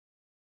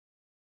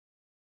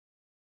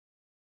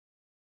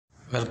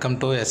Welcome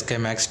to SK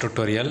maths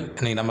tutorial.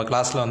 இன்றைக்கி நம்ம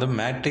கிளாஸில் வந்து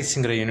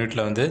மேட்ரிக்ஸுங்கிற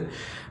யூனிட்டில் வந்து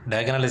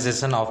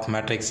டயகனலைசேஷன் ஆஃப்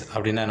மேட்ரிக்ஸ்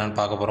அப்படின்னா என்னென்னு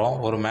பார்க்க போகிறோம்.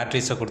 ஒரு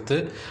மேட்ரிக்ஸை கொடுத்து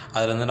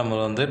அதில் நம்ம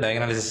வந்து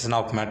டயகனலைசேஷன்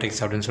ஆஃப் மேட்ரிக்ஸ்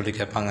அப்படின்னு சொல்லி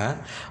கேட்பாங்க.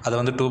 அது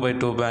வந்து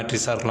 2x2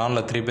 மேட்ரிக்ஸாக இருக்கலாம்,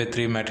 இல்லை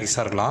 3x3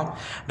 மேட்ரிக்ஸாக இருக்கலாம்.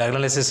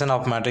 டயகனலைசேஷன்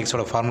ஆஃப்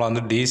மேட்ரிக்ஸோட ஃபார்முலா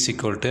வந்து D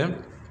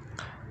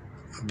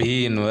 = B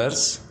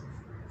inverse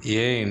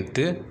A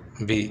into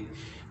B.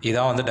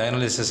 இதான் வந்து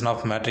டயகனலைசேஷன்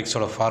ஆஃப்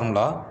மேட்ரிக்ஸோட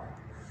ஃபார்முலா.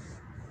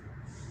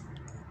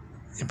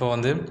 இப்போ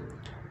வந்து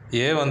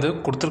ஏ வந்து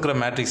கொடுத்துருக்குற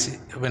மேட்ரிக்ஸ்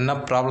என்ன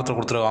ப்ராப்ளத்தில்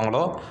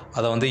கொடுத்துருவாங்களோ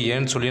அதை வந்து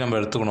ஏன்னு சொல்லி நம்ம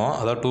எடுத்துக்கணும்.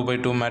 அதாவது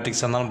 2x2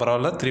 மேட்ரிக்ஸாக இருந்தாலும்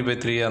பரவாயில்ல,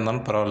 3x3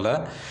 இருந்தாலும் பரவாயில்ல,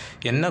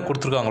 என்ன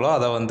கொடுத்துருக்காங்களோ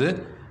அதை வந்து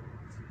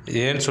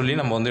ஏன்னு சொல்லி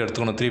நம்ம வந்து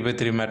எடுத்துக்கணும்.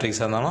 3x3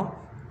 மேட்ரிக்ஸாக இருந்தாலும்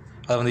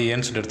அதை வந்து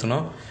ஏன்னு சொல்லி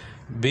எடுத்துக்கணும்.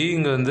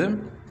 பிங்க வந்து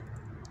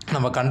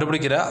நம்ம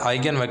கண்டுபிடிக்கிற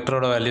ஐகன்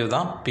வெக்டரோட வேல்யூ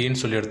தான்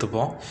பின்னு சொல்லி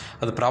எடுத்துப்போம்.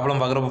 அது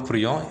ப்ராப்ளம் பார்க்குறப்ப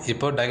புரியும்.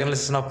 இப்போ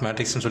டயகனலைசேஷன் ஆஃப்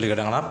மேட்ரிக்ஸ்னு சொல்லி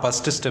கேட்டாங்கன்னா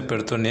ஃபஸ்ட்டு ஸ்டெப்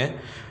எடுத்தோடனே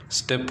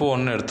ஸ்டெப்பு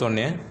 1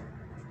 எடுத்தோடனே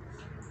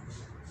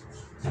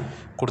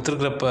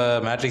கொடுத்துருக்குற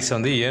மேட்ரிக்ஸை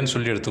வந்து ஏன்னு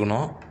சொல்லி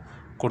எடுத்துக்கணும்.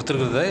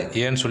 கொடுத்துருக்கிறத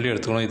ஏன்னு சொல்லி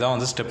எடுத்துக்கணும். இதான்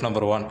வந்து ஸ்டெப்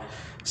நம்பர் 1.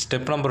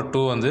 ஸ்டெப் நம்பர்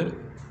 2 வந்து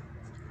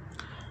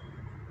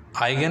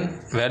ஐகன்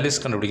வேல்யூஸ்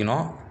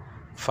கண்டுபிடிக்கணும்.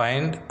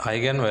 Find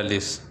eigen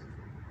values.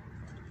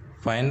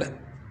 Find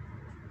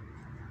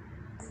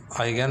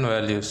eigen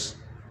values.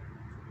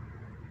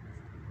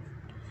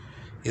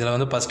 இதில்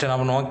வந்து ஃபஸ்ட்டு என்ன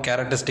பண்ணுவோம்,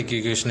 கேரக்டரிஸ்டிக்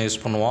ஈக்குவேஷன் யூஸ்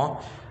பண்ணுவோம்.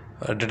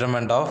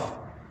 Determinant of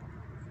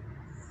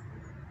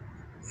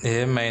a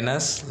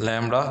minus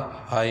lambda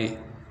I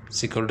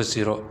equal to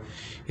 0.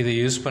 இது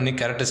யூஸ் பண்ணி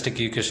கேரக்டரிஸ்டிக்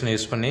ஈக்குவேஷன்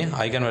யூஸ் பண்ணி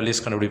ஐகன்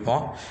வேல்யூஸ்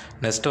கண்டுபிடிப்போம்.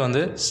 நெக்ஸ்ட்டு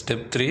வந்து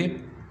ஸ்டெப் 3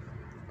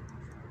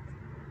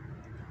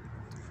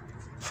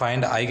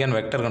 ஃபைண்ட் ஐகன்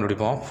வெக்டர்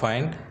கண்டுபிடிப்போம்.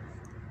 Find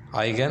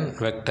eigen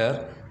vector.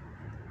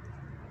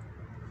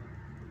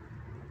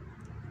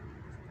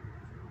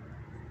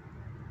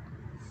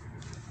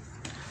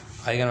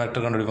 Eigen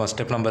vector கண்டுபிடிப்போம்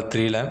step number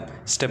 3ல்.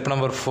 Step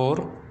number 4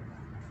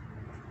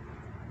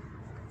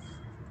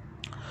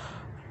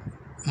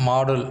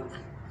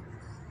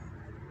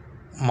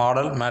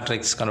 model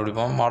matrix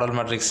கண்டுபிடிப்போம். Model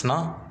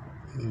மேட்ரிக்ஸ்னால்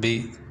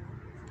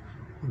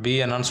B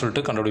என்னன்னு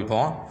சொல்லிட்டு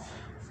கண்டுபிடிப்போம்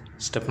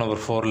step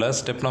number 4ல்.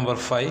 Step number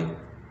 5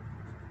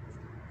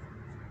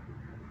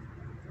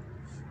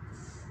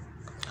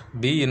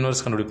 B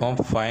inverse கண்டுபிடிப்போம்.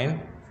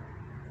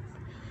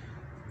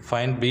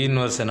 ஃபைண்ட் பி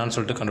இன்வர்ஸ் என்னன்னு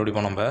சொல்லிட்டு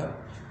கண்டுபிடிப்போம் நம்ம.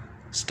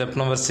 ஸ்டெப்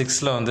நம்பர்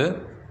 6ல் வந்து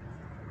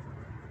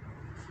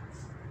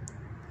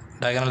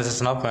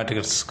டயகனலைசேஷன் ஆஃப்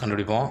மேட்ரிக்ஸ்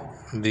கண்டுபிடிப்போம்.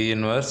 பி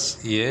இன்வர்ஸ்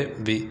ஏ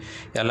பி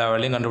எல்லா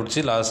வேலையும்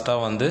கண்டுபிடிச்சி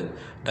லாஸ்ட்டாக வந்து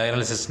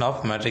டயகனலைசேஷன்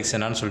ஆஃப் மேட்ரிக்ஸ்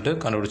என்னன்னு சொல்லிட்டு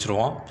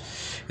கண்டுபிடிச்சிருவோம்.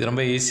 இது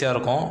ரொம்ப ஈஸியாக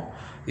இருக்கும்.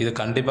 இது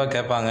கண்டிப்பாக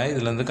கேட்பாங்க.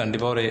 இதுலேருந்து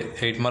கண்டிப்பாக ஒரு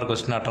 8 மார்க்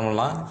கொஸ்டின் அட்டன்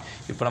பண்ணலாம்.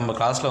 இப்போ நம்ம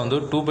கிளாஸில் வந்து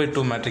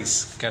 2x2 மேட்ரிக்ஸ்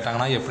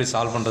கேட்டாங்கன்னா எப்படி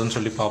சால்வ் பண்ணுறதுன்னு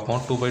சொல்லி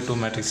பார்ப்போம். 2x2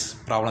 மேட்ரிக்ஸ்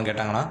ப்ராப்ளம்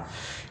கேட்டாங்கன்னா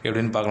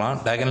எப்படின்னு பார்க்கலாம்.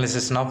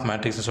 டயகனலைசேஷன் ஆஃப்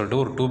மேட்ரிக்ஸ்னு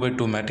சொல்லிட்டு ஒரு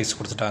 2x2 மேட்ரிக்ஸ்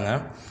கொடுத்துட்டாங்க.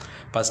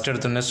 ஃபஸ்ட்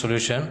எடுத்தோடனே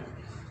சொல்யூஷன்.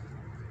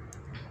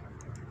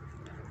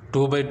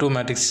 2x2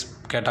 மேட்ரிக்ஸ்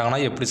கேட்டாங்கன்னா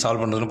எப்படி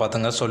சால்வ் பண்ணுறதுன்னு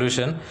பார்த்துங்க.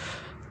 சொல்யூஷன்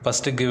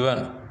ஃபஸ்ட்டு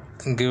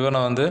கிவனை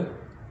வந்து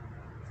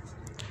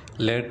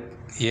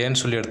ஏன்னு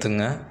சொல்லி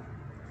எடுத்துங்க.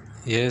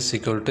 A =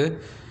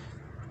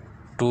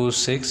 2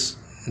 6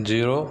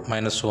 0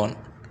 -1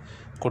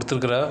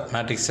 கொடுத்துருக்குற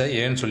மேட்ரிக்ஸை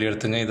ஏன்னு சொல்லி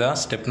எடுத்துங்க. இதுதான்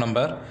ஸ்டெப்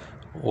நம்பர்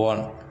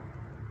 1.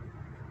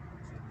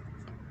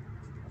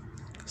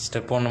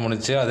 ஸ்டெப் 1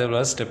 முடிச்சு. அதே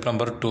போல் ஸ்டெப்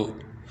நம்பர் 2.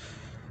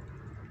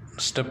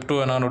 ஸ்டெப் 2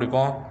 என்ன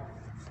கண்டுபிடிப்போம்,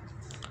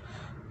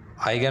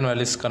 ஐகன்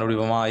வேல்யூஸ்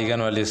கண்டுபிடிப்போமா.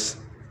 ஐகன்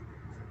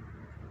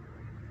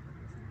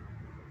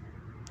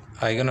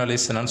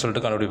வேல்யூஸ் என்னன்னு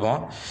சொல்லிட்டு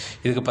கண்டுபிடிப்போம்.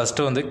 இதுக்கு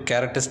ஃபஸ்ட்டு வந்து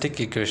கேரக்டரிஸ்டிக்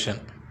ஈக்குவேஷன்.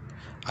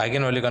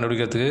 ஐகன் வேல்யூ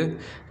கண்டுபிடிக்கிறதுக்கு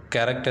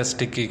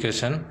கேரக்டரிஸ்டிக்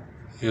ஈக்குவேஷன்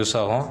யூஸ்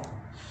ஆகும்.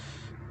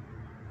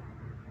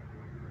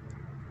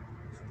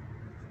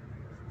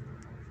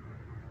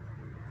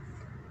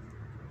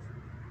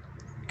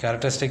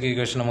 கேரக்டரிஸ்டிக்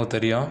ஈக்குவேஷன் நமக்கு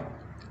தெரியும்.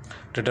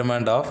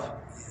 Determinant of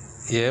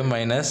A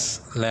minus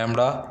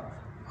lambda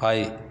I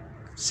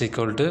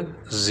equal to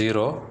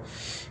 0.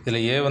 இதில்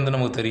A வந்து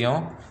நமக்கு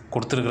தெரியும்.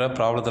 கொடுத்துருக்கிற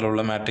ப்ராப்ளத்தில்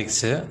உள்ள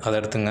மேட்ரிக்ஸு அதை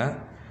எடுத்துங்க.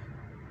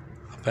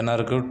 அப்போ என்ன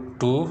இருக்குது,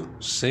 2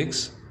 6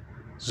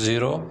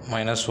 0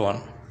 -1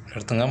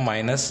 எடுத்துங்க.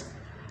 மைனஸ்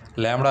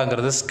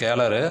லேம்டாங்கிறது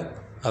ஸ்கேலரு,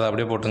 அதை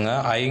அப்படியே போட்டுங்க.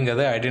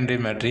 ஐங்கிறது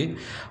ஐடென்டிட்டி மேட்ரி,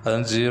 அது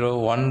வந்து 0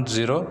 1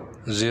 0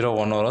 0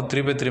 1 வரும்.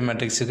 3x3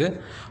 மேட்ரிக்ஸுக்கு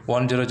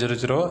 1 0 0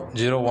 0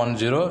 0 1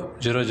 0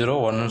 0 0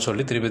 1ன்னு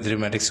சொல்லி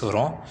 3x3 மேட்ரிக்ஸ்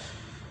வரும்.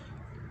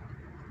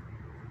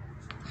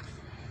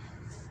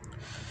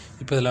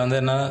 இப்போ இதில் வந்து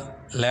என்ன,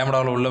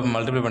 லேம்டாவில் உள்ள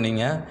மல்டிப்ளை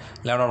பண்ணிங்க.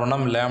 லேம்டா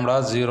பண்ணால் லேம்டா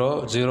 0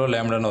 0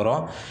 லேம்டான்னு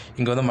வரும்.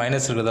 இங்கே வந்து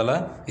மைனஸ் இருக்கிறதால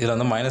இதில்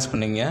வந்து மைனஸ்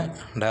பண்ணிங்க.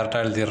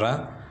 டேரெக்டாக எழுதிடுறேன்.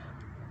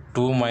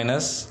 2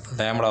 -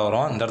 லேம்டா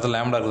வரும். இந்த இடத்துல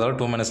லேம்டா இருக்கிறதால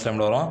 2 -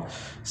 லேம்டா வரும்.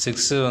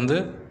 6 வந்து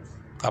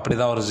அப்படி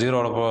தான் வரும்.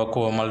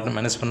 0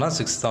 மைனஸ் பண்ணால்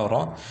 6 தான்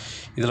வரும்.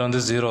 இதில்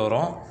வந்து 0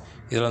 வரும்.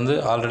 இதில் வந்து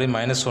ஆல்ரெடி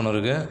 -1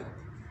 இருக்குது.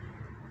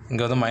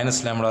 இங்கே வந்து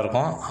மைனஸ் லேம்டா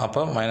இருக்கும்.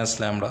 அப்போ மைனஸ்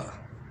லேம்டா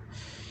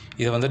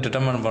இதை வந்து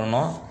டிட்டர்மின்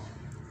பண்ணணும்.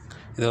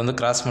 இதை வந்து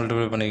கிராஸ்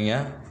மல்டிப்ளை பண்ணிக்கங்க.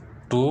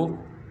 2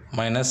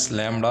 -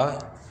 லேம்டா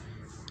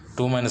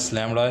 2 -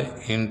 லேம்டா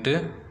இன்ட்டு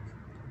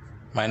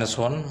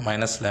 -1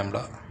 -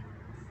 லேம்டா.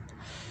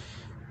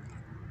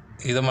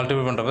 இதை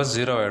மல்டிப்ளை பண்ணுறப்ப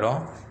 0 ஆகிடும்,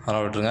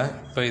 அதனால் விட்டுருங்க.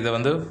 இப்போ இதை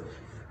வந்து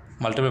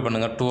மல்டிப்ளை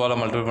பண்ணுங்கள். 2ஆல்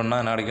மல்டிப்ளை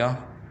பண்ணால் என்ன கிடைக்கும்?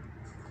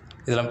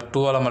 இதில்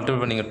 2ஆல் மல்டிப்ளை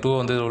பண்ணிங்க, 2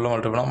 வந்து இது உள்ள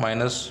மல்டிப்ளை பண்ணால்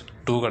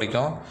 -2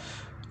 கிடைக்கும்,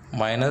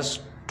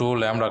 -2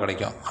 லேம்டா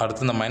கிடைக்கும்.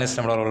 அடுத்து இந்த மைனஸ்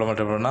லேம்டா உள்ள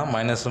மல்டிப்ளை பண்ணால்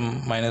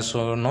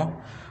 -1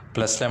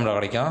 ப்ளஸ் லேம்டா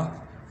கிடைக்கும்.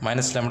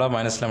 மைனஸ் லேம்டா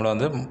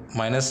வந்து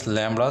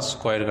 -லேம்டா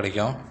ஸ்கொயர்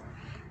கிடைக்கும்.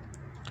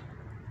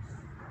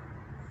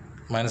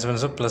 மைனஸ்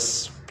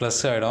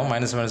ப்ளஸ் ஆகிடும்,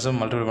 மைனஸ்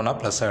மல்டிப்ளை பண்ணால்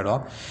ப்ளஸ்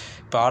ஆகிடும்.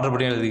 இப்போ ஆர்டர்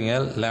படி எழுதிங்க.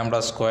 லேம்டா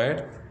ஸ்கொயர்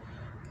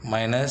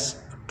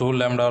 -2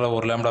 லேம்டாவில்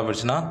ஒரு லேம்டா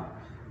போயிடுச்சுன்னா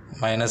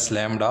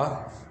 -லேம்டா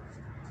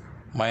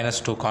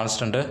 -2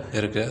 கான்ஸ்டன்ட்டு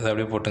இருக்குது. அதை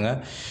அப்படியே போட்டுங்க.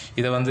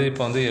 இதை வந்து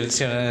இப்போ வந்து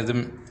எல்சிஎம் இது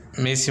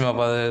மீசியம்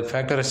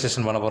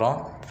ஃபேக்டரைசேஷன் பண்ண போகிறோம்.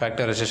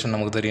 ஃபேக்டரைசேஷன்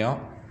நமக்கு தெரியும்.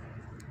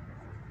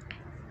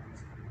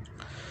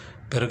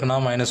 பெருக்குனா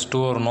 -2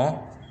 வரணும்,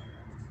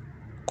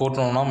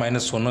 கூட்டணும்னா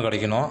 -1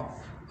 கிடைக்கணும்.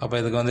 அப்போ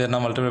இதுக்கு வந்து என்ன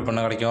மல்டிப்ளை பண்ண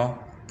கிடைக்கும்?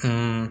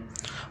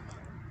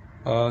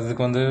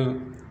 இதுக்கு வந்து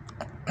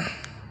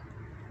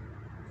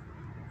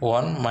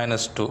 1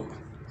 -2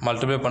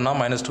 மல்டிப்ளை பண்ணால்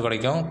 -2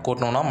 கிடைக்கும்,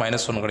 கூட்டணும்னா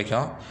 -1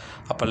 கிடைக்கும்.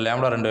 அப்போ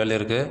லேம்டா 2 வேல்யூ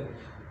இருக்குது.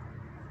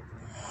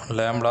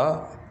 லேம்டா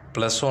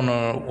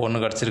 +1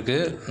 கிடச்சிருக்கு.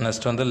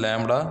 நெக்ஸ்ட் வந்து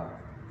லேம்டா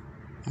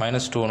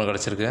 -2 1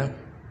 கிடச்சிருக்கு.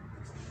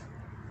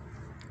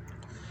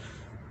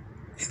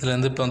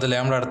 இதுலேருந்து இப்போ வந்து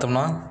லேம்டா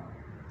எடுத்தோம்னா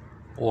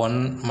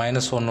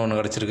 -1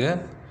 கிடச்சிருக்கு.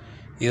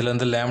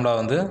 இதுலேருந்து லேம்டா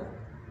வந்து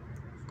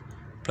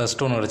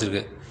 +2 1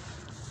 கிடச்சிருக்கு.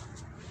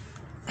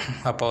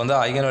 அப்போ வந்து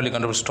ஐகன் வேல்யூ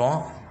கண்டுபிடிச்சிட்டோம்.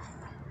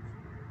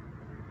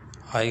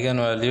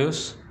 Eigen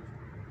values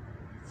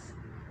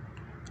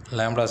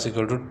lambda =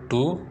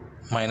 2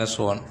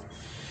 -1.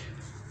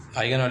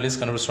 Eigen values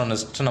கண்டுபிடிச்சிட்டோம்.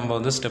 நெக்ஸ்ட்டு நம்ம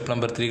வந்து ஸ்டெப்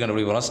நம்பர் 3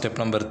 கண்டுபிடிக்க போகிறோம்.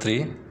 ஸ்டெப் நம்பர்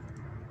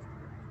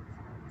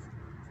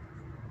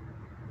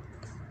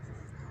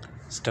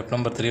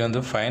 3 வந்து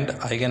find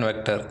eigen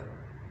vector.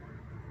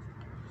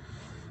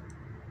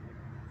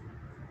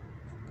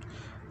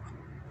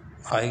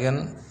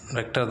 Eigen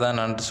vector தான்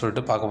என்னன்னு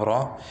சொல்லிட்டு பார்க்க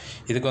போகிறோம்.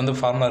 இதுக்கு வந்து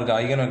ஃபார்முலா இருக்குது.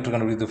 ஐகன் வெக்டர்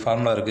கண்டுபிடிக்கிறது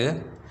ஃபார்முலா இருக்குது.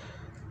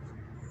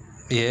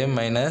 A -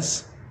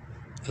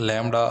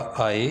 lambda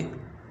I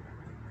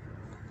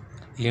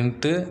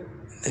into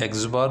x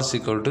bar =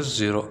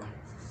 0.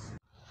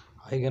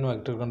 Eigen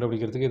vector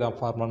கண்டுபிடிக்கிறதுக்கு இதான்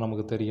ஃபார்முலா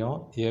நமக்கு தெரியும்.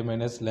 A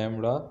 -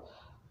 lambda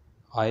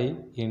I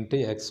into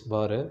x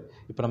bar.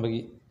 இப்போ நம்ம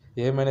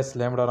A -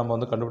 lambda நம்ம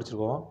வந்து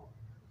கண்டுபிடிச்சிருக்கோம்.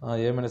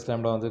 A -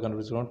 lambda வந்து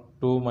கண்டுபிடிச்சிருக்கோம்.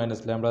 2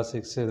 - lambda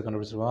 6 இது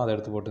கண்டுபிடிச்சிருக்கோம். அதை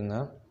எடுத்து போட்டுங்க.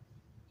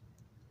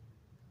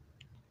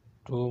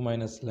 2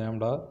 -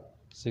 lambda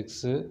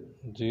 6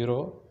 0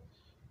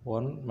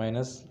 1 -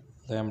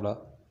 lambda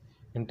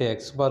இன்ட்டு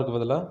எக்ஸ் பாருக்கு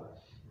பதிலாக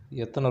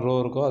எத்தனை ரோ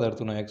இருக்கோ அதை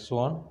எடுத்துக்கணும்.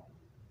 x1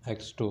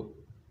 x2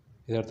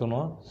 இதை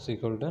எடுத்துக்கணும்.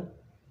 ஈக்குவல் டு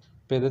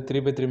இப்போ இது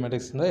 3/3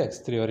 மேட்ரிக்ஸ் இருந்தால்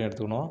x3 வரையும்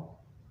எடுத்துக்கணும்.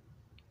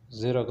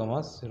 0,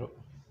 0.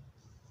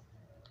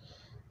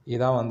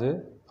 இதான் வந்து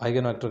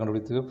ஐகன் வெக்டர்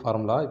கண்டுபிடிக்கிறதுக்கு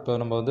ஃபார்முலா. இப்போ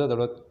நம்ம வந்து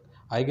அதோட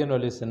ஐகன்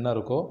வேல்யூஸ் என்ன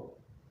இருக்கோ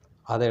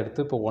அதை எடுத்து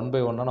இப்போ 1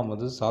 by 1 நம்ம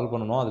வந்து சால்வ்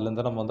பண்ணணும்.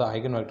 அதுலேருந்து நம்ம வந்து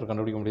ஐகன் வெக்டர்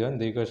கண்டுபிடிக்க முடியும்.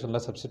 இந்த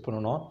ஈக்குவேஷனில் சப்ஸ்டிட்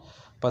பண்ணணும்.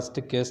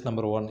 First case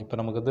number 1. இப்போ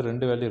நமக்கு வந்து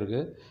 2 வேல்யூ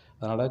இருக்குது.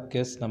 அதனால்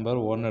கேஸ் நம்பர்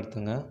 1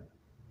 எடுத்துங்க.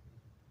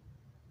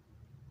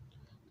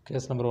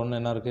 கேஸ் நம்பர் 1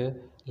 என்ன இருக்குது?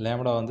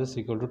 லேம்டா வந்து =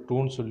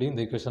 2ன்னு சொல்லி இந்த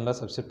ஈக்குவேஷனில்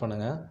சப்ஸ்டிட்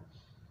பண்ணுங்கள்.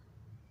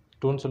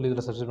 2ன்னு சொல்லி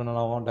இதில் சப்ஸ்டிட்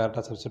பண்ணாலும்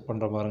டேரெக்டாக சப்ஸ்டிட்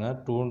பண்ணுற பாருங்கள்.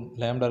 2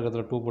 லேம்டா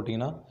இருக்கிறதுல 2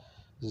 போட்டிங்கன்னா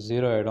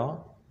 0 ஆகிடும்,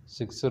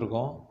 6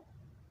 இருக்கும்,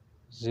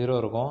 0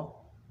 இருக்கும்,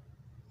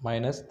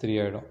 -3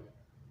 ஆகிடும்.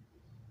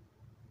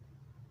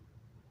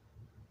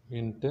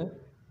 Into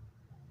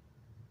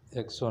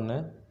x1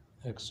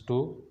 x2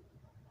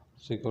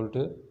 =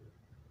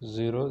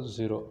 0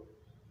 0.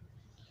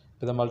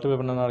 இதை மல்டிப்ளை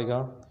பண்ண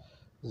கிடைக்கும்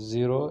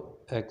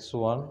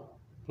 0x1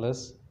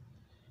 ப்ளஸ்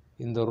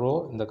இந்த ரோ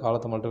இந்த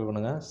காலத்தை மல்டிப்ளை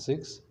பண்ணுங்கள்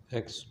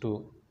 6x2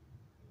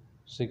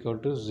 =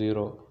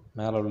 0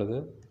 மேலே உள்ளது.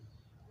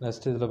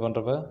 நெக்ஸ்ட் இதில்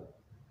பண்ணுறப்ப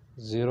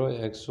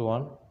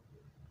 0x1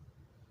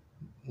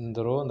 இந்த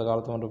ரோ இந்த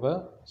காலத்தை பண்ணுறப்ப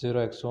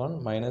 0x1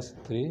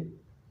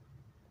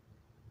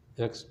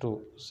 -3x2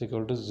 =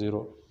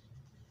 0.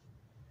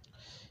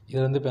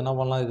 இது வந்து இப்போ என்ன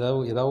பண்ணலாம்?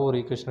 ஏதாவது ஒரு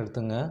ஈக்குவேஷன்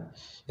எடுத்துங்க.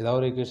 ஏதாவது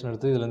ஒரு ஈக்குவேஷன்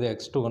எடுத்து இதுலேருந்து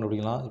x2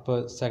 கண்டுபிடிக்கலாம். இப்போ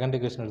செகண்ட்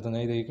ஈக்குவேஷன் எடுத்துங்க.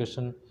 இது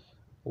ஈக்குவேஷன்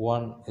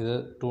 1, இது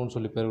 2ன்னு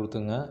சொல்லி பேர்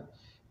கொடுத்துங்க.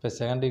 இப்போ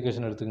செகண்ட்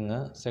ஈக்குவேஷன் எடுத்துக்கோங்க.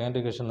 செகண்ட்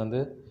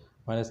ஈக்குவேஷன்லேருந்து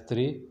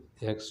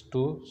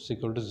 -3x2 =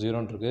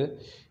 0ன்னு இருக்குது.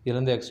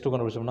 இதுலேருந்து x2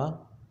 கண்டுபிடிச்சோம்னா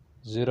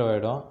 0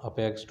 ஆகிடும். அப்போ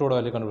x2ஓட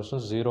வேல்யூ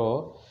கண்டுபிடிச்சோம் 0.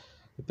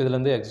 இப்போ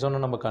இதுலேருந்து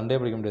x1 நம்ம கண்டே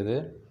பிடிக்க முடியாது.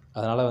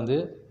 அதனால் வந்து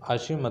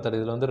அஸ்யூம் மெத்தட்,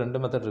 இதில் வந்து 2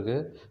 மெத்தட்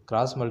இருக்குது.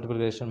 கிராஸ்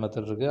மல்டிப்ளிகேஷன்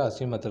மெத்தட் இருக்குது,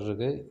 அஸ்யூம் மெத்தட்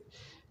இருக்குது.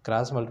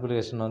 கிராஸ்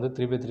மல்டிப்ளிகேஷன் வந்து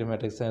 3/3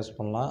 மேட்ரிக்ஸ் தான் யூஸ்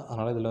பண்ணலாம்.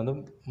 அதனால் இதில் வந்து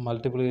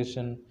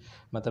மல்டிப்ளிகேஷன்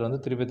மெத்தட் வந்து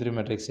 3/3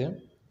 மேட்ரிக்ஸு.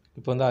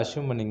 இப்போ வந்து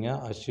அஸ்யூம் பண்ணிங்க.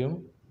 அஸ்யூம்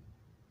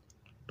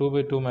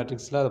 2/2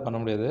 மேட்ரிக்ஸில் அதை பண்ண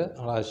முடியாது.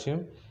 அதனால்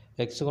அஸ்யூம்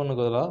x1க்கு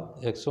பதிலாக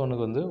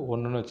x1க்கு வந்து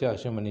 1ன்னு வச்சு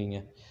அஸ்யூம் பண்ணிங்க.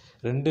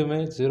 ரெண்டுமே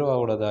 0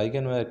 ஆகக்கூடாது.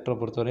 ஐகன் வெக்டரை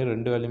பொறுத்தவரையும்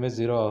 2 வேல்யூமே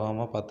 0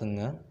 ஆகாமல்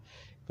பார்த்துங்க.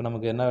 இப்போ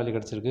நமக்கு என்ன வேல்யூ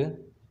கிடச்சிருக்கு?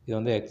 இது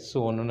வந்து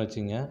x1ன்னு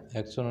வச்சுங்க.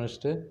 x1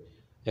 வச்சுட்டு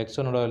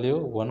x1ஓட வேல்யூ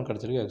 1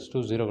 கிடச்சிருக்கு,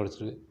 x2 0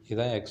 கிடச்சிருக்கு.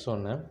 இதுதான்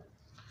x1.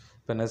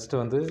 இப்போ நெக்ஸ்ட்டு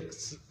வந்து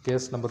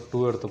கேஸ் நம்பர் 2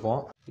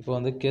 எடுத்துப்போம். இப்போ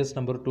வந்து கேஸ்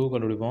நம்பர் 2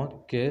 கண்டுபிடிப்போம்.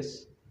 கேஸ்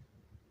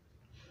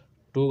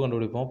 2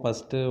 கண்டுபிடிப்போம்.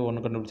 ஃபஸ்ட்டு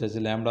 1 கண்டுபிடிச்சாச்சு,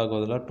 லேம்டாவுக்கு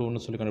பதிலாக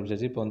 2ன்னு சொல்லி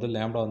கண்டுபிடிச்சாச்சு. இப்போ வந்து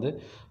லேம்டா வந்து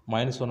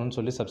 -1ன்னு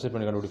சொல்லி சப்ஸ்டிட்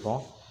பண்ணி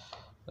கண்டுபிடிப்போம்.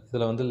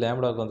 இதில் வந்து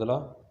லேம்டாவுக்கு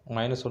பதிலாக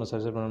 -1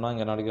 சப்ஸ்டிட் பண்ணோம்னா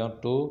இங்கே என்ன கிடைக்கும்,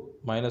 2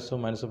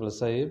 -2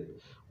 ப்ளஸ் ஆகி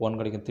 1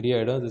 கிடைக்கும், 3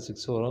 ஆகிடும். இது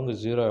 6 வரும், இங்கே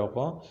 0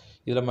 வைப்போம்.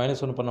 இதில்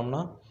 -1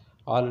 பண்ணோம்னா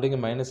ஆல்ரெடி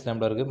இங்கே மைனஸ்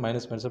லேம்டா இருக்குது,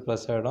 மைனஸ்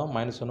ப்ளஸ் ஆகிடும்,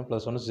 -1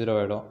 + 1 0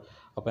 ஆகிடும்.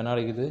 அப்போ என்ன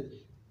கிடைக்குது,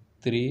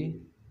 3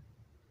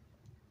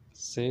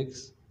 6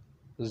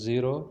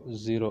 0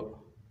 0.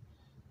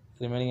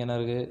 ரிமைனிங் என்ன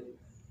இருக்குது,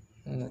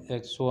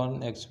 x1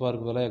 x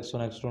பாருக்கு பதிலாக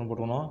x1 x2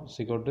 போட்டுக்கணும், =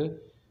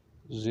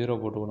 0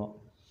 போட்டுக்கணும்.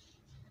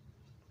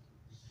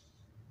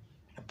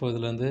 இப்போ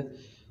இதில் வந்து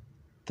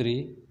 3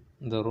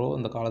 இந்த ரோ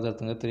இந்த காலத்தை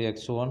எடுத்துங்க,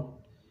 3x1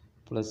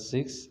 +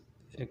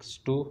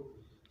 6x2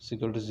 =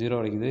 0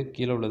 கிடைக்குது.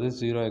 கீழே உள்ளது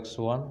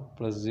 0x1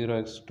 +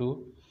 0x2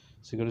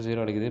 =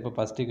 0 கிடைக்குது. இப்போ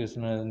ஃபஸ்ட்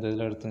ஈக்குவேஷன் இந்த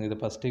இதில் எடுத்துங்க, இது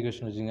ஃபஸ்ட்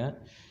ஈக்குவேஷன் வச்சுங்க,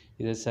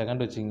 இது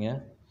செகண்ட் வச்சுங்க.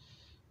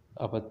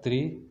 அப்போ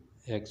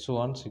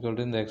 3x1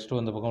 = இந்த x2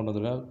 அந்த பக்கம் கொண்டு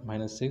வந்துருங்க,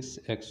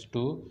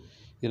 -6x2.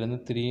 இதுலேருந்து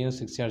 3யும்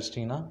 6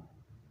 அடிச்சிட்டிங்கன்னா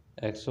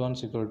x1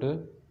 =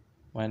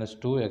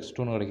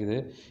 -2x2ன்னு கிடைக்குது.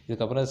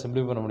 இதுக்கப்புறம்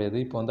சிம்பிளி பண்ண முடியாது.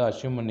 இப்போ வந்து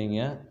அஷ்யூம்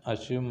பண்ணிங்க,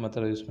 அஷ்யூம்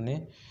மெத்தட் யூஸ் பண்ணி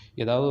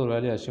ஏதாவது ஒரு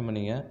வேல்யூ அஷ்யூம்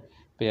பண்ணிங்க.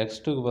 இப்போ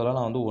x2க்கு பதிலாக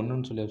நான் வந்து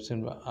 1ன்னு சொல்லி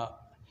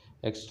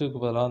x2க்கு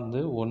பதிலாக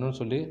வந்து 1ன்னு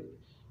சொல்லி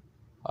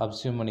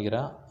அப்சியூம்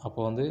பண்ணிக்கிறேன். அப்போ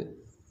வந்து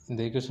இந்த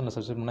ஈக்குவேஷனில்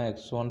சப்ஸ்டிட் பண்ணால்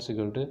x1 =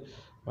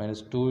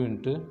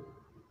 -2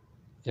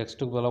 ×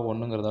 x2க்கு பதிலாக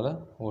 1ங்கிறதால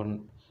 1.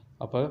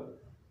 அப்போ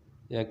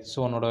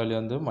x1ஓட வேல்யூ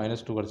வந்து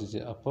 -2 கிடச்சிச்சு.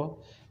 அப்போது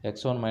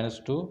x1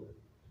 -2,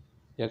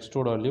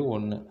 x2ஓட வேல்யூ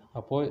 1.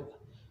 அப்போது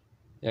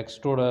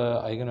x2ஓட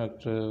ஐகன்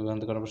வெக்டர்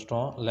வந்து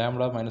கண்டுபிடிச்சிட்டோம்.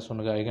 லேம்டா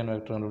 -1க்கு ஐகன்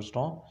வெக்டர்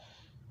கண்டுபிடிச்சிட்டோம்,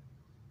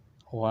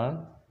 1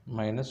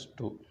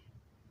 -2.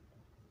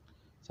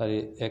 சாரி,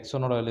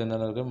 x1ஓட வேல்யூ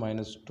என்ன இருக்குது,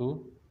 -2,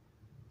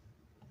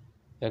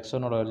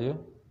 x1ஓட வேல்யூ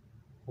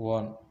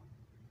 1,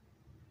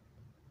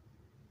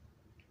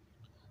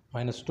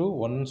 -2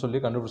 1ன்னு சொல்லி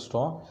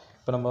கண்டுபிடிச்சிட்டோம்.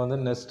 இப்போ நம்ம வந்து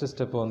நெக்ஸ்ட்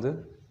ஸ்டெப் வந்து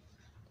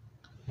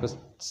இப்போ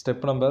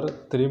ஸ்டெப் நம்பர்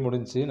 3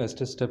 முடிஞ்சு,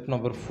 next step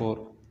number 4.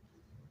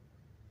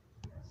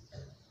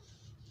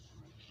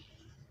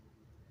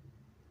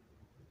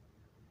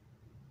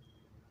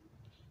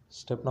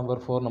 Step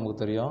number 4 நமக்கு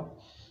தெரியும்,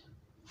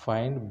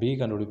 ஃபைண்ட் b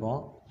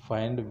கண்டுபிடிப்போம்.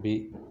 Find b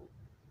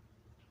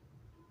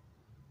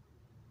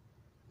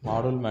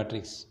model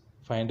matrix,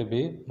 find b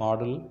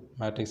model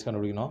matrix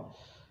கண்டுபிடிக்கணும்.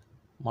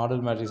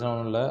 மாடல் மேட்ரிக்ஸ்னால்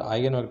ஒன்றும் இல்லை,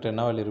 ஐகன் வெக்டர்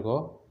என்ன வேல்யூ இருக்கோ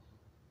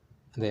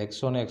இந்த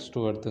x1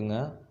 x2 எடுத்துங்க.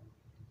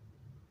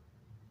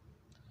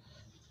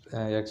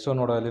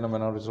 x1ஓட வேல்யூ நம்ம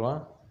என்ன பிடிச்சிருக்கோம்,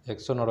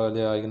 x1ஓட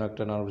வேல்யூ ஐகன்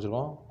வெக்டர் என்ன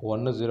பிடிச்சிருக்கோம்,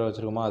 1 0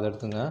 வச்சுருக்கோமா அதை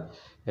எடுத்துங்க.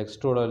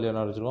 x2ஓட வேல்யூ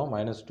என்ன பிடிச்சிருக்கோம்,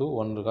 -2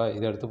 1 இருக்கா,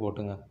 இதை எடுத்து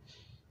போட்டுங்க.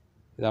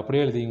 இது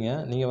அப்படியே எழுதிங்க.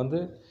 நீங்கள் வந்து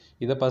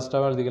இதை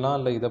ஃபஸ்ட்டாக எழுதிக்கலாம்,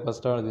 இல்லை இதை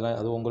ஃபஸ்ட்டாக எழுதிக்கலாம்,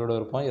 அது உங்களோட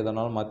விருப்பம்,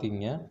 எதனாலும்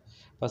மாற்றிக்கிங்க.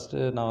 ஃபஸ்ட்டு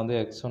நான் வந்து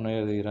x1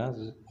 எழுதிக்கிறேன்,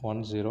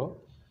 1 0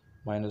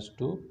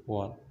 -2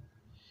 1.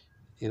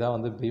 இதான்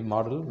வந்து b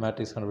மாடல்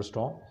மேட்ரிக்ஸ்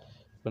கண்டுபிடிச்சிட்டோம்.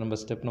 இப்போ நம்ம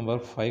ஸ்டெப் நம்பர்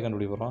 5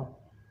 கண்டுபிடிக்க போகிறோம்.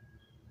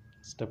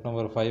 ஸ்டெப்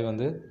நம்பர் 5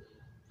 வந்து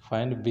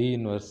find b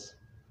inverse.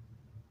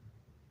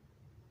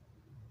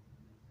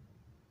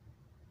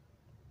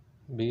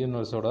 b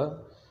இன்வெர்ஸோட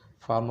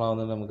formula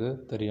வந்து நமக்கு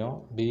தெரியும்,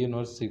 b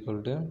inverse =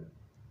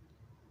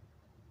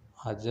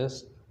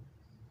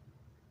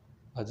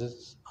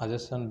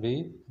 adjacent b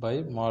by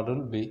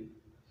model b.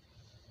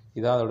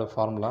 இதான் அதோட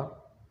formula.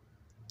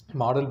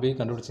 Model b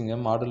கண்டுபிடிச்சிங்க,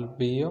 model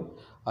bயும்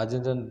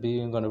adjacent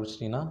bயும்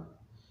கண்டுபிடிச்சிட்டிங்கன்னா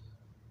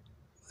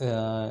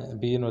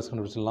b inverse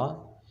கண்டுபிடிச்சிடலாம்.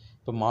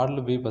 இப்போ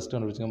model b first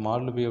கண்டுபிடிச்சிங்க.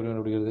 Model b எப்படி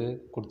கண்டுபிடிக்கிறது,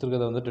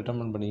 கொடுத்துருக்கதை வந்து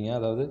டிட்டர்மின் பண்ணிங்க.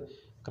 அதாவது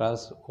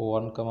கிராஸ்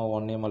 1,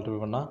 1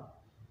 மல்டிப்ளை பண்ணால்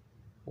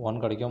 1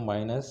 கிடைக்கும்,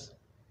 மைனஸ்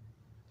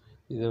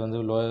இது வந்து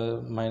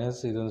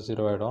மைனஸ் இது வந்து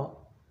 0 ஆகிடும்.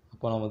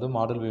 அப்போ நம்ம வந்து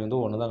மாடல் b வந்து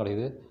 1 தான்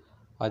கிடைக்குது.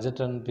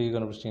 adjacent b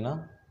கண்டுபிடிச்சிட்டிங்கன்னா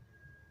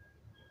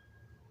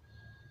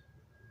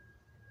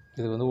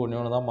இது வந்து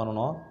 1 தான்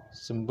பண்ணணும்,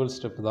 சிம்பிள்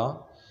ஸ்டெப்பு தான்.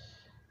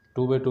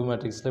 2/2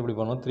 மேட்ரிக்ஸில் இப்படி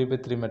பண்ணணும்,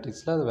 3/3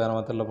 மேட்ரிக்ஸில் அது வேறு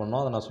மெத்தடில்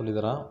பண்ணணும், அதை நான்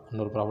சொல்லித்தரேன்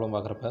இன்னொரு ப்ராப்ளம்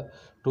பார்க்குறப்ப.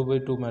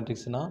 2/2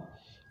 மேட்ரிக்ஸ்னால்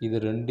இது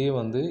ரெண்டையும்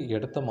வந்து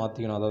இடத்த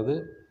மாற்றிக்கணும். அதாவது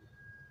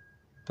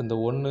இப்போ இந்த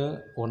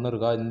 1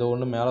 இருக்கா, இந்த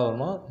 1 மேலே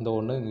வரணும், இந்த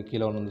 1 இங்கே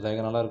கீழே வரணும். இந்த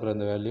டயகனலாக இருக்கிற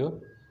இந்த வேல்யூ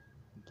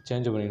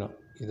சேஞ்ச் பண்ணிக்கணும்.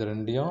 இது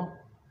ரெண்டையும்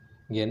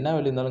இங்கே என்ன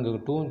வேல்யூ இருந்தாலும், இங்கே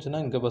 2 இருந்துச்சுன்னா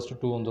இங்கே ஃபஸ்ட்டு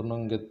 2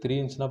 வந்துடணும், இங்கே 3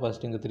 இருந்துச்சுன்னா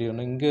ஃபஸ்ட்டு இங்கே 3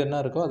 வரணும், இங்கே என்ன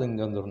இருக்கோ அது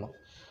இங்கே வந்துடணும்.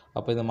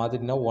 அப்போ இதை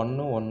மாற்றிட்டிங்கன்னா 1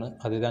 1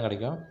 அதுதான்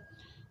கிடைக்கும்.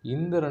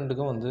 இந்த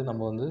ரெண்டுக்கும் வந்து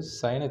நம்ம வந்து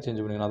சைனை சேஞ்ச்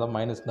பண்ணிக்கணும். அதான்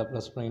மைனஸ் இருந்தால்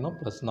ப்ளஸ் பண்ணிக்கணும்,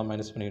 ப்ளஸ் இருந்தால்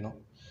மைனஸ் பண்ணிக்கணும்.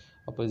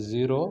 அப்போ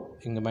 0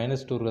 இங்கே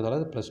 -2 இருக்கிறதால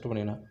அது +2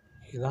 பண்ணிக்கணும்.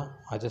 இதுதான்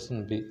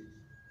adjacent b.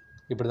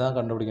 இப்படி தான்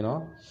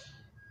கண்டுபிடிக்கணும்.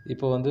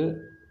 இப்போ வந்து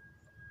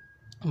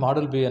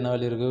மாடல் b என்ன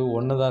வேல்யூ இருக்குது,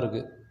 1 தான்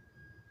இருக்குது,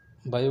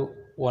 பை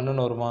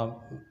 1ன்னு வருமா,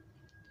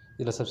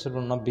 இதில் சப்ஸ்டிட்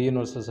பண்ணால் b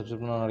இன்வெர்ஸில்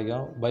சப்ஸ்டிட் பண்ணால்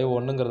கிடைக்கும், பை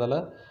 1ங்கிறதால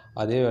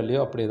அதே வேல்யூ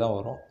அப்படியே தான்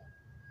வரும்,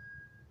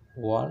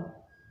 1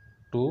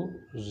 2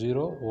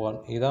 0 1.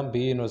 இதுதான் b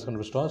இன்வெர்ஸ்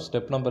கண்டுபிடிச்சிட்டோம்.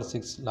 Step number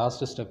 6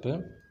 last step.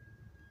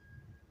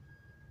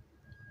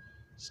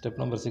 Step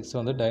number 6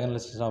 வந்து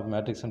டயகனலைசேஷன் ஆஃப்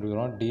மேட்ரிக்ஸ்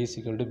கண்டுபிடிக்கிறோம். d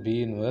 = b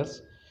inverse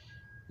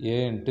a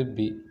 ×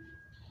 b.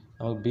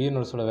 நமக்கு b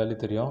இன்வெர்ஸோட வேல்யூ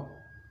தெரியும்,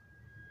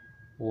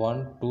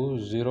 1 2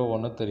 0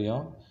 1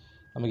 தெரியும்.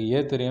 நமக்கு ஏ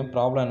தெரியும்,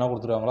 ப்ராப்ளம் என்ன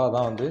கொடுத்துருக்காங்களோ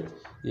அதான் வந்து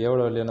ஏவோட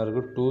வேல்யூ என்ன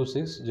இருக்குது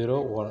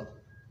 2601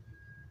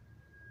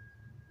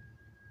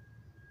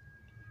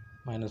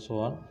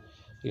 -1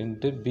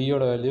 இன்ட்டு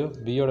பியோட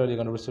வேல்யூ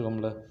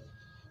கண்டுபிடிச்சிருக்கோம்ல,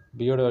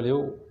 பியோட வேல்யூ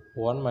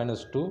 1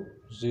 - 2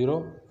 0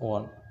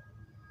 1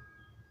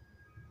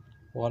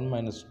 1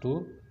 - 2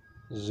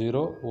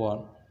 0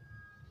 1.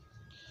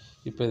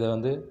 இப்போ இதை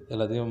வந்து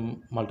எல்லாத்தையும்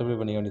மல்டிப்ளை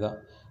பண்ணிக்க வேண்டியதான்.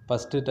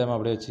 ஃபஸ்ட்டு டைம்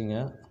அப்படியே வச்சுங்க,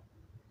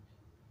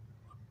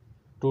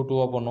 2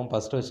 2 பண்ணணும்.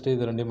 ஃபஸ்ட்டு வச்சுட்டு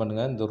இது ரெண்டையும்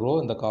பண்ணுங்கள். இந்த ரோ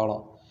இந்த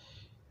காலம்,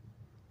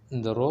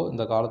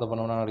 இந்த காலத்தை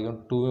பண்ணோம்னா கிடைக்கும்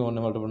 2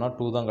 1 மல்டிப்ளை பண்ணால்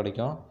 2 தான்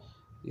கிடைக்கும்.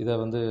 இதை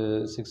வந்து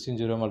 16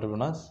 0 மல்டிப்ளை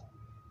பண்ணால்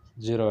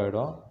 0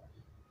 ஆகிடும்.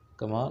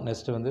 ஓகேம்மா.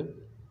 நெக்ஸ்ட்டு வந்து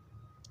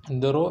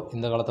இந்த ரோ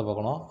இந்த காலத்தை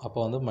பார்க்கணும். அப்போ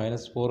வந்து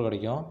 -4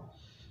 கிடைக்கும்.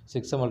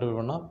 6 மல்டிப்ளை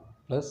பண்ணால்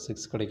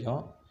 +6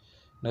 கிடைக்கும்.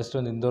 நெக்ஸ்ட்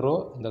வந்து இந்த ரோ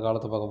இந்த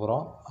காலத்தை பார்க்க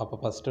போகிறோம். அப்போ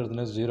ஃபஸ்ட்டு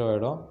எடுத்துனே 0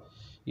 ஆகிடும்.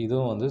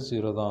 இதுவும் வந்து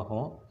 0 தான்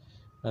ஆகும்.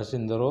 நெக்ஸ்ட்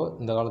இந்த ரோ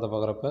இந்த காலத்தை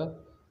பார்க்குறப்ப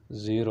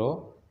 0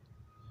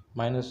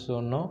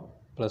 -1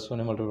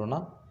 +1 மல்டிப்ளை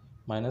பண்ணால்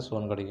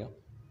 -1 கிடைக்கும்.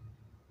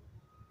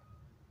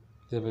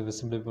 இதை இப்போ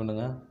சிம்பிளை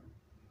பண்ணுங்கள்.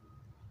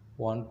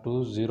 1 2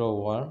 0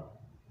 1.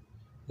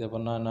 இதை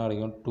பண்ணால் என்ன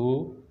கிடைக்கும் 2.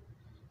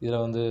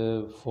 இதில் வந்து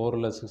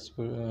 4ல்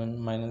 6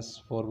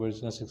 -4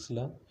 போயிடுச்சுன்னா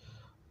 6ல்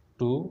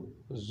 2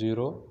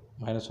 0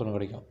 -1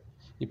 கிடைக்கும்.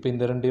 இப்போ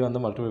இந்த ரெண்டையும்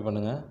வந்து மல்டிப்ளை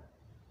பண்ணுங்கள்.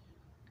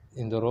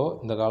 இந்த ரோ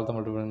இந்த காலத்தை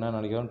மல்டிப்ளை பண்ணால்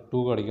கிடைக்கும் 2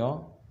 கிடைக்கும்.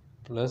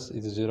 ப்ளஸ்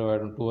இது 0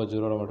 ஆகிடும். 2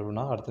 0 மல்டிப்ளை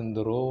பண்ணால் அடுத்து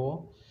இந்த ரோவும்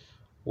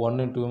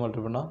 1 2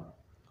 மல்டிப்ளை பண்ணால்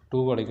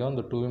 2 கிடைக்கும்.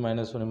 இந்த 2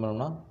 -1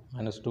 பண்ணோம்னா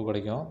 -2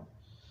 கிடைக்கும்.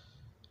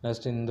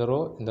 நெக்ஸ்ட் இந்த ரோ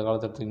இந்த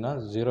காலத்தை எடுத்திங்கன்னா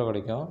 0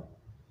 கிடைக்கும்.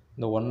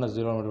 இந்த 1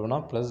 0 மல்டிப்ளை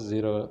பண்ணால்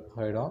 +0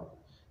 ஆகிடும்.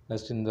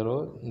 நெக்ஸ்ட் இந்த ரோ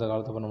இந்த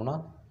காலத்தை பண்ணோம்னா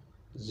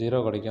 0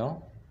 கிடைக்கும்.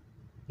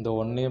 இந்த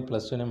 1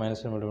 +1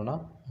 -1 மல்டிப்ளை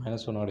பண்ணால்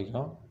 -1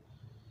 கிடைக்கும்.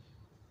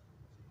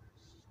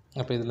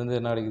 அப்போ இதுலேருந்து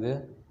என்ன கிடைக்குது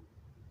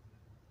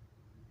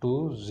 2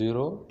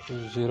 0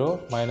 0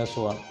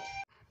 -1.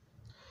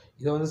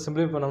 இதை வந்து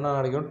சிம்பிளை பண்ணோம்னா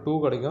கிடைக்கும் 2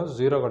 கிடைக்கும்,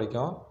 0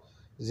 கிடைக்கும்,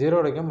 0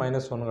 கிடைக்கும்,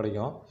 -1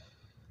 கிடைக்கும்.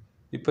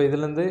 இப்போ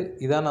இதுலேருந்து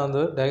இதான் நான்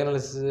வந்து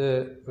டயகனலைசிஸ்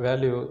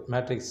வேல்யூ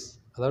மேட்ரிக்ஸ்,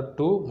 அதாவது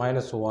 2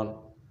 -1.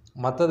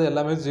 மற்றது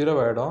எல்லாமே 0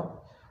 ஆகிடும்.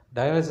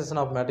 டயகனலைசேஷன்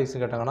ஆஃப் மேட்ரிக்ஸ்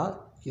கேட்டாங்கன்னா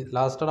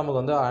லாஸ்ட்டாக நமக்கு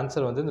வந்து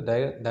ஆன்சர் வந்து இந்த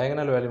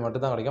டயகனல் வேல்யூ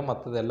மட்டும் தான் கிடைக்கும்.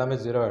 மற்றது எல்லாமே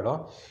 0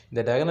 ஆகிடும்.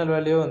 இந்த டயகனல்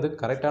வேல்யூ வந்து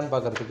கரெக்டானு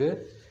பார்க்குறதுக்கு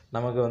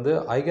நமக்கு வந்து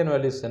ஐகன்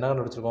வேல்யூஸ் என்ன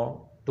கண்டுபிடிச்சிருக்கோம்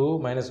 2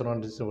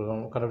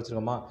 -1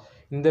 கண்டுபிடிச்சிருக்கோமா,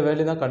 இந்த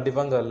வேல்யூ தான்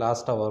கண்டிப்பாக இங்கே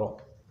லாஸ்ட்டாக வரும்.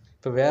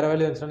 இப்போ வேறு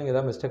வேல்யூ வந்துச்சுன்னா நீங்கள்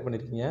எதாவது மிஸ்டேக்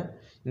பண்ணியிருக்கீங்க.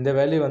 இந்த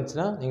வேல்யூ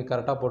வந்துச்சுன்னா நீங்கள்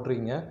கரெக்டாக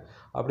போட்டிருக்கீங்க.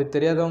 அப்படி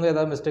தெரியாதவங்க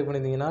எதாவது மிஸ்டேக்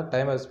பண்ணியிருந்தீங்கன்னா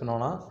டைம் வேஸ்ட்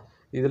பண்ணோன்னா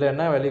இதில்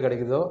என்ன வேல்யூ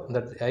கிடைக்குதோ, இந்த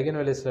ஐகன்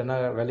வேல்யூஸில் என்ன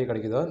வேல்யூ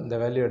கிடைக்குதோ இந்த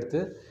வேல்யூ எடுத்து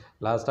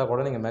லாஸ்ட்டாக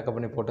கூட நீங்கள் மேக்கப்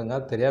பண்ணி போட்டுங்க.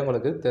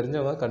 தெரியாதவங்களுக்கு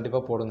தெரிஞ்சவங்க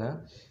கண்டிப்பாக போடுங்க.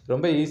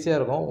 ரொம்ப ஈஸியாக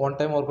இருக்கும். ஒன்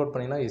டைம் ஒர்க் அவுட்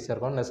பண்ணிங்கன்னா ஈஸியாக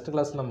இருக்கும். நெக்ஸ்ட்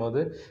கிளாஸில் நம்ம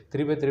வந்து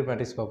 3x3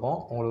 மேட்ரிக்ஸ் பார்ப்போம்.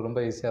 உங்களுக்கு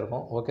ரொம்ப ஈஸியாக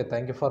இருக்கும். ஓகே,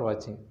 தேங்க்யூ ஃபார்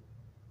வாட்சிங்.